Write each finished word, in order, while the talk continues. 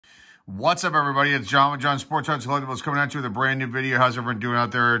What's up, everybody? It's John with John Sports Cards Collectibles coming at you with a brand new video. How's everyone doing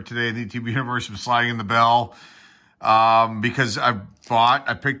out there today in the YouTube universe? I'm sliding in the bell because I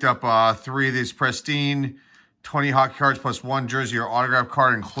picked up 3 of these Presstine 20 hockey cards plus 1 jersey or autograph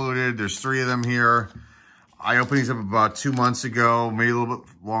card included. There's 3 of them here. I opened these up about 2 months ago, maybe a little bit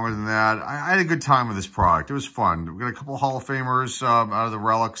longer than that. I had a good time with this product. It was fun. We got a couple Hall of Famers out of the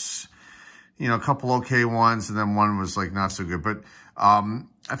relics, you know, a couple okay ones, and then one was like not so good. But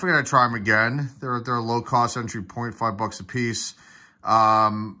I figured I'd try them again. They're a low cost entry point, $5 a piece.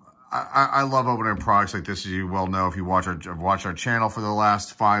 I love opening products like this, as you well know if you watch our channel for the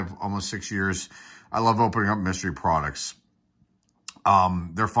last 5, almost 6 years. I love opening up mystery products.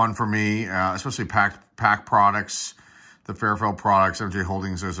 They're fun for me, especially pack products. The Fairfield products, MJ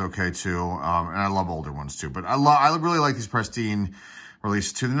Holdings is okay too, and I love older ones too. But I really like these Presstine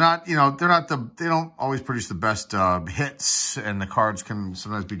releases too. They're not, you know, they don't always produce the best hits, and the cards can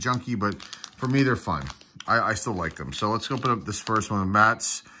sometimes be junky. But for me, they're fun. I still like them. So let's open up this first one,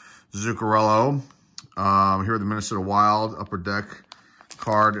 Matt's Zuccarello. Here are the Minnesota Wild upper deck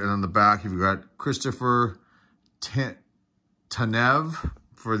card, and on the back you've got Christopher Tanev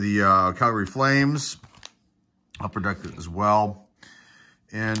for the Calgary Flames. Upper deck as well.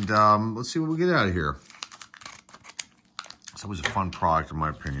 And let's see what we get out of here. It's always a fun product, in my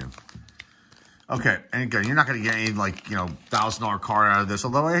opinion. Okay, and again, you're not going to get any, like, you know, $1,000 card out of this.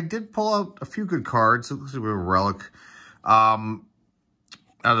 Although I did pull out a few good cards. It looks like we have a relic out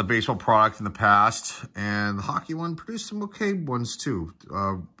of the baseball product in the past. And the hockey one produced some okay ones, too.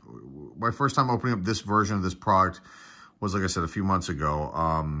 My first time opening up this version of this product was, like I said, a few months ago.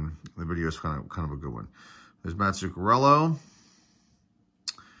 The video is kind of a good one. There's Matt Zuccarello.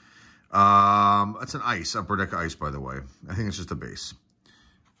 That's an ice, upper deck ice, by the way. I think it's just a base.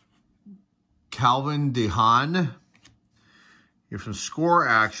 Calvin DeHaan. You have some score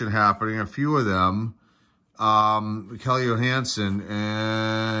action happening, a few of them. Kelly Johansson,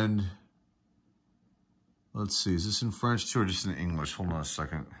 and let's see, is this in French too or just in English? Hold on a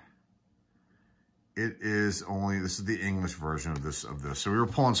second. It is only, this is the English version of this. So we were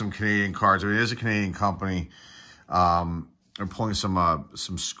pulling some Canadian cards. I mean, it is a Canadian company. I'm pulling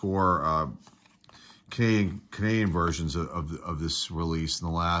some score Canadian versions of this release in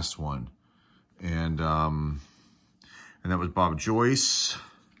the last one, and that was Bob Joyce,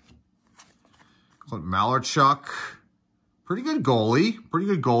 Clint Malarchuk, pretty good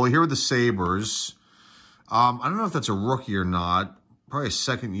goalie here with the Sabres. I don't know if that's a rookie or not, probably a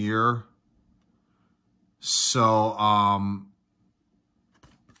second year. So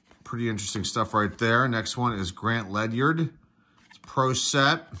pretty interesting stuff right there. Next one is Grant Ledyard. Pro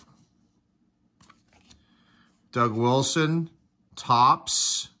set. Doug Wilson,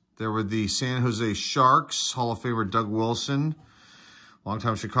 Tops. There were the San Jose Sharks, Hall of Famer Doug Wilson.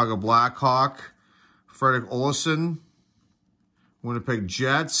 Longtime Chicago Blackhawk. Fredrik Olsson, Winnipeg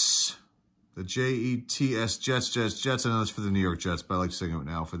Jets. The Jets. I know that's for the New York Jets, but I like saying it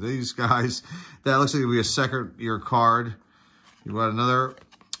now for these guys. That looks like it'll be a second-year card. You've got another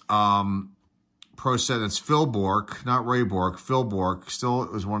pro set. That's Phil Bourque, not Ray Bourque. Phil Bourque still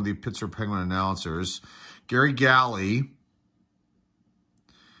was one of the Pittsburgh Penguin announcers. Gary Galley.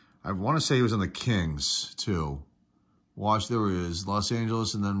 I want to say he was on the Kings too. There he is, Los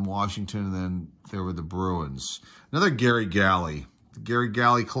Angeles, and then Washington, and then there were the Bruins. Another Gary Galley. The Gary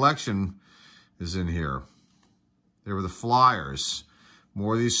Galley collection is in here. There were the Flyers.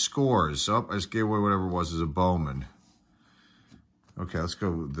 More of these scores. Oh, I just gave away whatever it was as a Bowman. Okay, let's go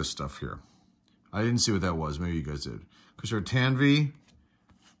with this stuff here. I didn't see what that was. Maybe you guys did. Christopher Tanvi.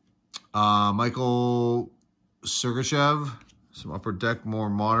 Michael Sergachev. Some upper deck, more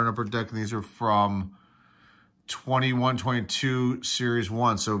modern upper deck. And these are from 21-22 Series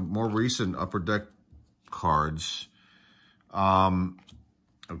 1. So more recent upper deck cards.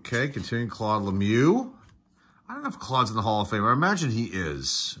 Okay, continuing Claude Lemieux. I don't know if Claude's in the Hall of Fame. I imagine he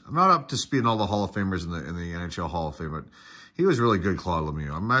is. I'm not up to speed on all the Hall of Famers in the NHL Hall of Fame, but he was really good, Claude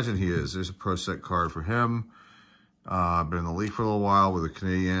Lemieux. I imagine he is. There's a pro set card for him. Been in the league for a little while with the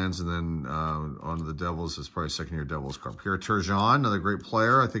Canadiens, and then onto the Devils. It's probably a second-year Devils card. Pierre Turgeon, another great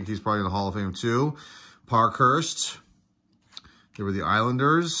player. I think he's probably in the Hall of Fame too. Parkhurst. There were the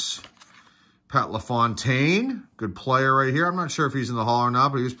Islanders. Pat LaFontaine, good player right here. I'm not sure if he's in the Hall or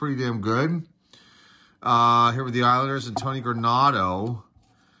not, but he was pretty damn good. Here were the Islanders, and Tony Granato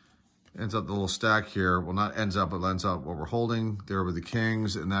ends up the little stack here. Well, not ends up, but ends up what we're holding. There were the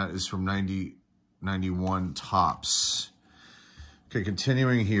Kings, and that is from 91 Tops. Okay,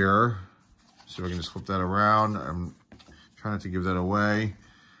 continuing here. So we can just flip that around. I'm trying not to give that away.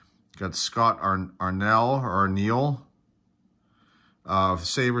 Got Scott Arnell.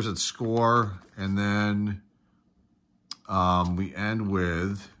 Sabres at score. And then we end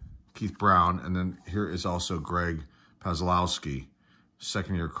with Keith Brown. And then here is also Greg Paslowski,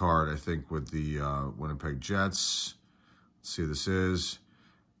 second-year card, I think, with the Winnipeg Jets. Let's see who this is.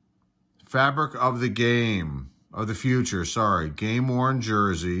 Fabric of the game, of the future, sorry. Game-worn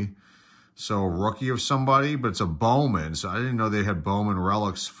jersey. So a rookie of somebody, but it's a Bowman. So I didn't know they had Bowman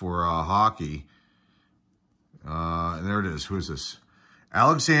relics for hockey. And there it is. Who is this?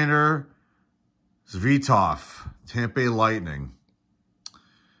 Alexander Zvitov, Tampa Bay Lightning.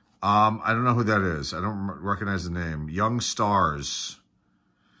 I don't know who that is. I don't recognize the name. Young Stars.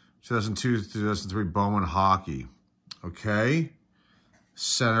 2002-2003 Bowman hockey. Okay.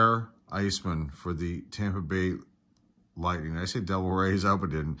 Center iceman for the Tampa Bay Lightning. Did I say Devil Rays? I hope I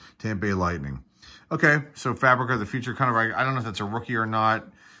didn't. Tampa Bay Lightning. Okay, so Fabric of the Future, kind of, I don't know if that's a rookie or not.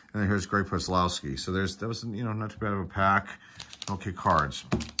 And then here's Greg Paslowski. So that was, not too bad of a pack. Okay, cards.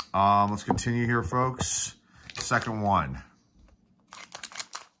 Let's continue here, folks. Second one.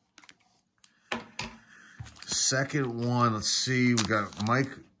 Second one, let's see. We got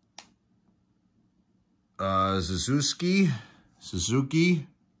Mike Suzuki.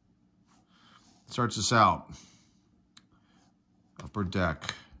 Starts us out. Upper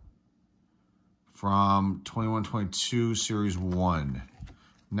Deck from 21-22 Series 1.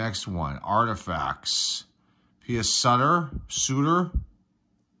 Next one, Artifacts. Pius Sutter.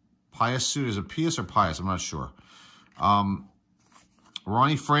 Pius Suter. Is it Pius or Pius? I'm not sure.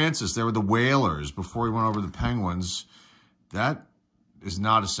 Ronnie Francis, they were the Whalers before he went over the Penguins. That is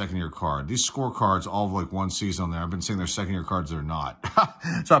not a second-year card. These scorecards all have like one season on there. I've been saying they're second-year cards. They're not.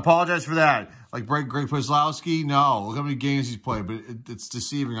 So I apologize for that. Like Greg Paslowski, no. Look how many games he's played, but it's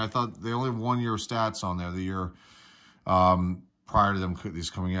deceiving. I thought they only have 1 year stats on there, the year prior to them these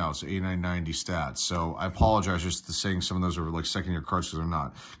coming out. So 89-90 stats. So I apologize just to saying some of those are like second-year cards because they're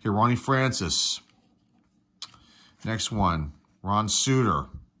not. Okay, Ronnie Francis. Next one, Ron Suter.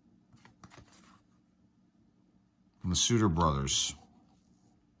 From the Suter brothers.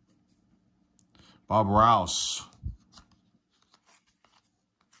 Bob Rouse.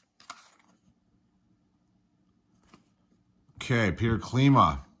 Okay, Peter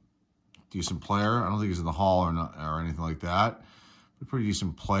Klima. Decent player. I don't think he's in the Hall or anything like that. But pretty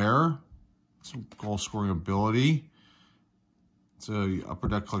decent player. Some goal-scoring ability. It's a Upper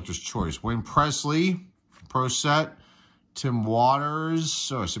Deck Collector's Choice. Wayne Presley, Pro Set. Tim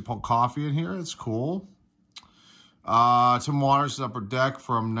Waters. Oh, I see Paul Coffey in here. That's cool. Tim Waters is Upper Deck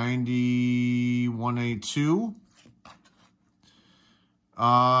from 91-82.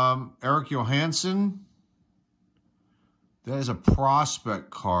 Eric Johansson. That is a prospect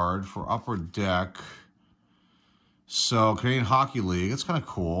card for Upper Deck. So, Canadian Hockey League. That's kind of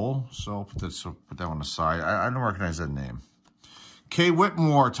cool. So, I'll put that one aside. I don't recognize that name. Kay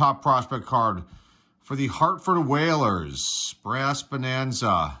Whitmore, top prospect card for the Hartford Whalers. Brass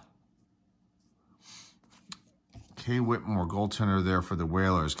Bonanza. Kay Whitmore, goaltender there for the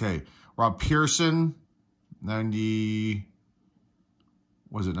Whalers. Okay, Rob Pearson,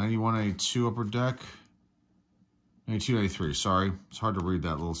 91-82 Upper Deck? 92-93, sorry. It's hard to read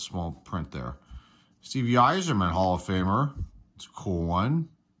that little small print there. Steve Yzerman, Hall of Famer. It's a cool one.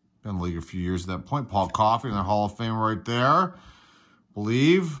 Been in the league a few years at that point. Paul Coffey, another Hall of Famer right there.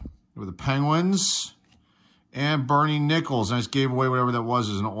 Believe, with the Penguins. And Bernie Nichols. I just gave away whatever that was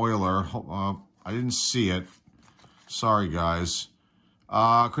as an Oiler. I didn't see it. Sorry, guys.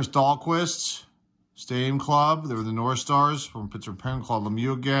 Chris Dahlquist, Stadium Club. They were the North Stars from Pittsburgh Penguins. Claude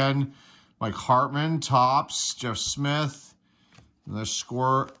Lemieux again. Mike Hartman, Tops. Jeff Smith. Another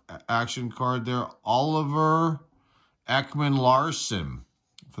score action card there. Oliver Ekman Larson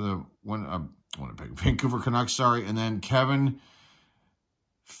for the Winnipeg, Vancouver Canucks, sorry. And then Kevin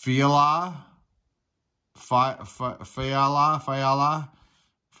Fiala. Sorry, I'm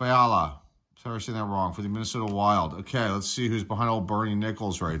saying that wrong. For the Minnesota Wild. Okay, let's see who's behind old Bernie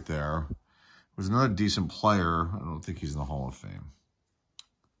Nichols right there. Was another decent player. I don't think he's in the Hall of Fame.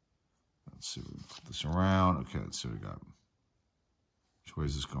 Let's see. We put this around. Okay, let's see what we got. Which way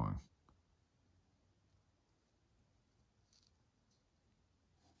is this going?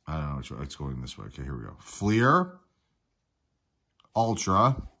 I don't know which way. It's going this way. Okay, here we go. Fleer.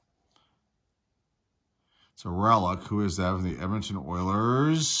 Ultra. It's a relic. Who is that? From the Edmonton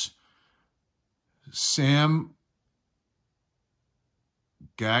Oilers. Sam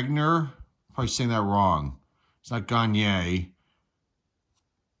Gagner. Probably saying that wrong. It's not Gagne.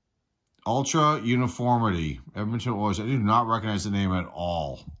 Ultra Uniformity. Edmonton Oilers. I do not recognize the name at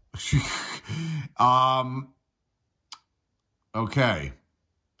all. Okay.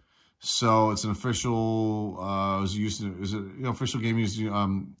 So it's an official, official game used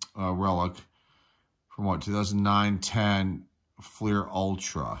relic from what, 2009-10 Fleer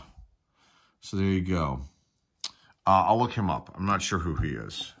Ultra. So there you go. I'll look him up. I'm not sure who he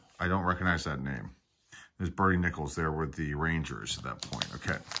is. I don't recognize that name. There's Bernie Nichols there with the Rangers at that point.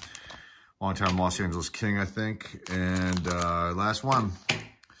 Okay. Long-time Los Angeles King, I think. And last one.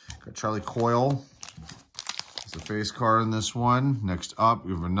 Got Charlie Coyle. It's the face card in this one. Next up,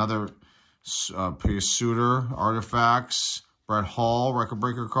 we have another Pius Suter Artifacts. Brett Hall, record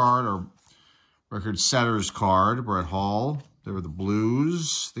breaker card, or record setters card. Brett Hall. There were the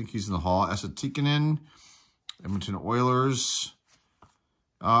Blues. I think he's in the Hall. Esa Tikkanen. Edmonton Oilers.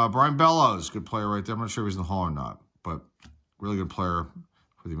 Brian Bellows, good player right there. I'm not sure if he's in the Hall or not, but really good player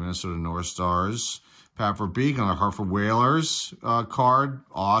for the Minnesota North Stars. Pat Verbeek on the Hartford Whalers card.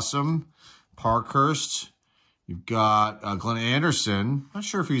 Awesome. Parkhurst. You've got Glenn Anderson. Not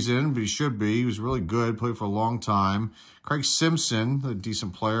sure if he's in, but he should be. He was really good. Played for a long time. Craig Simpson, a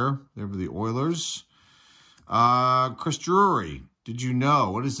decent player there for the Oilers. Chris Drury. Did you know?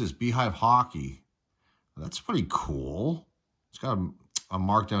 What is this? Beehive Hockey. That's pretty cool. It's got a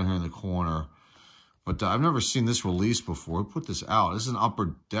mark down here in the corner. But I've never seen this release before. Who put this out? This is an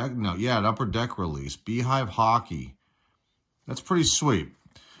Upper Deck. No, yeah, an Upper Deck release. Beehive Hockey. That's pretty sweet.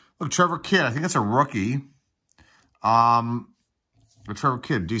 Look, Trevor Kidd. I think that's a rookie. But Trevor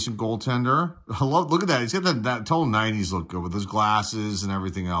Kidd, decent goaltender. Look at that. He's got that total 90s look good with those glasses and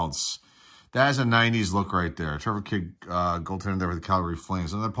everything else. That is a 90s look right there. Trevor Kidd, goaltender there with the Calgary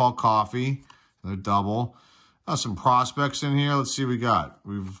Flames. Another Paul Coffey. Another double. Some prospects in here. Let's see what we got.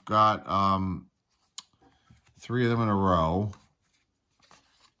 We've got 3 of them in a row.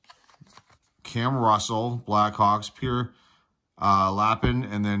 Cam Russell, Blackhawks, Pierre Lappin,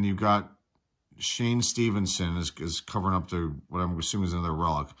 and then you've got Shane Stevenson is covering up to what I'm assuming is another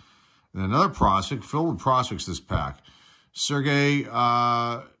relic. And another prospect, filled with prospects this pack. Sergei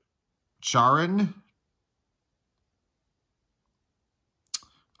Charin.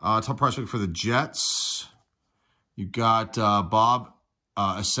 Top prospect for the Jets. You got Bob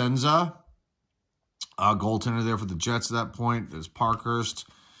Asenza, goaltender there for the Jets at that point. There's Parkhurst.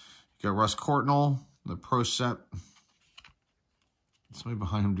 You got Russ Courtnall, the pro set. Somebody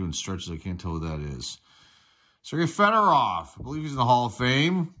behind him doing stretches. I can't tell who that is. Sergei Fedorov. I believe he's in the Hall of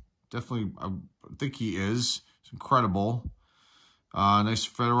Fame. Definitely, I think he is. It's incredible. Nice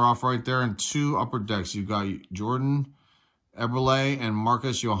Fedorov right there. And 2 Upper Decks. You've got Jordan Eberle and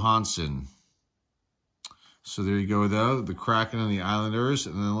Marcus Johansson. So there you go, though. The Kraken and the Islanders.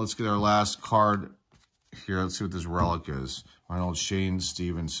 And then let's get our last card here. Let's see what this relic is. My old Shane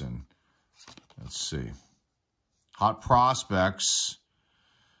Stevenson. Let's see. Hot Prospects.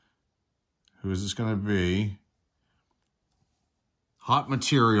 Who is this going to be? Hot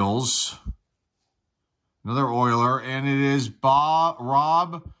Materials. Another Oiler. And it is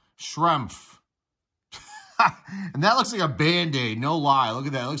Rob Schrempf. And that looks like a Band-Aid. No lie. Look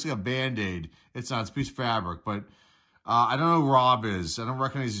at that. It looks like a Band-Aid. It's not. It's a piece of fabric. But I don't know who Rob is. I don't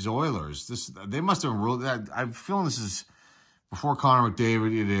recognize these Oilers. They must have really... I'm feeling this is before Connor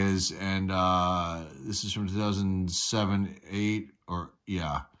McDavid. It is. And this is from 2007-8. Or,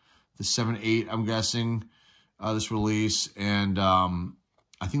 yeah. The 7-8, I'm guessing. This release. And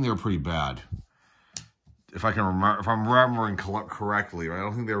I think they were pretty bad. If I can remember... If I'm remembering correctly. I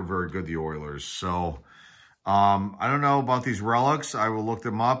don't think they were very good, the Oilers. So... I don't know about these relics. I will look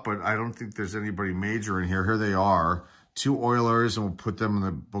them up, but I don't think there's anybody major in here. Here they are. 2 Oilers, and we'll put them in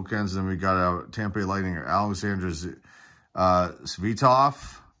the bookends. And then we got a Tampa Bay Lightning, Alexander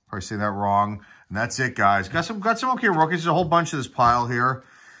Svitov. Probably saying that wrong. And that's it, guys. Got some okay rookies. There's a whole bunch of this pile here.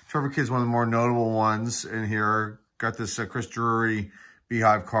 Trevor Kidd's one of the more notable ones in here. Got this Chris Drury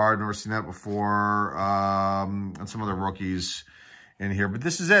Beehive card. Never seen that before. And some other rookies in here, but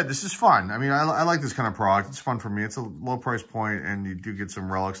this is it. This is fun. I mean, I like this kind of product. It's fun for me. It's a low price point, and you do get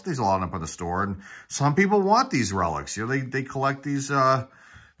some relics. These are a lot up on the store, and some people want these relics. You know, they collect these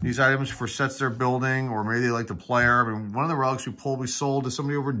items for sets they're building, or maybe they like the player. I mean, one of the relics we sold to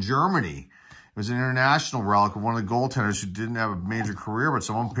somebody over in Germany. It was an international relic of one of the goaltenders who didn't have a major career, but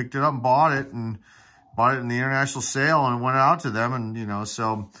someone picked it up and bought it in the international sale, and it went out to them. And you know,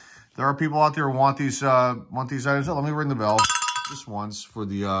 so there are people out there who want these items. Oh, let me ring the bell. Just once for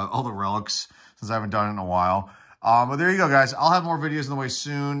the all the relics, since I haven't done it in a while. But there you go, guys. I'll have more videos on the way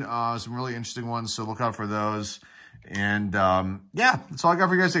soon. Some really interesting ones, so look out for those. And, yeah, that's all I got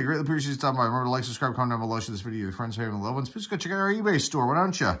for you guys today. Greatly appreciate you stopping by. Remember to like, subscribe, comment down below, share this video with your friends, family, and loved ones. Please go check out our eBay store, why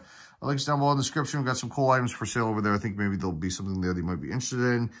don't you? The link's down below in the description. We've got some cool items for sale over there. I think maybe there'll be something there that you might be interested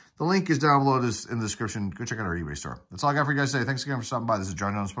in. The link is down below in the description. Go check out our eBay store. That's all I got for you guys today. Thanks again for stopping by. This is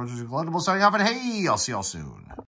John Jones, Sports Collectibles, signing off, and hey, I'll see y'all soon.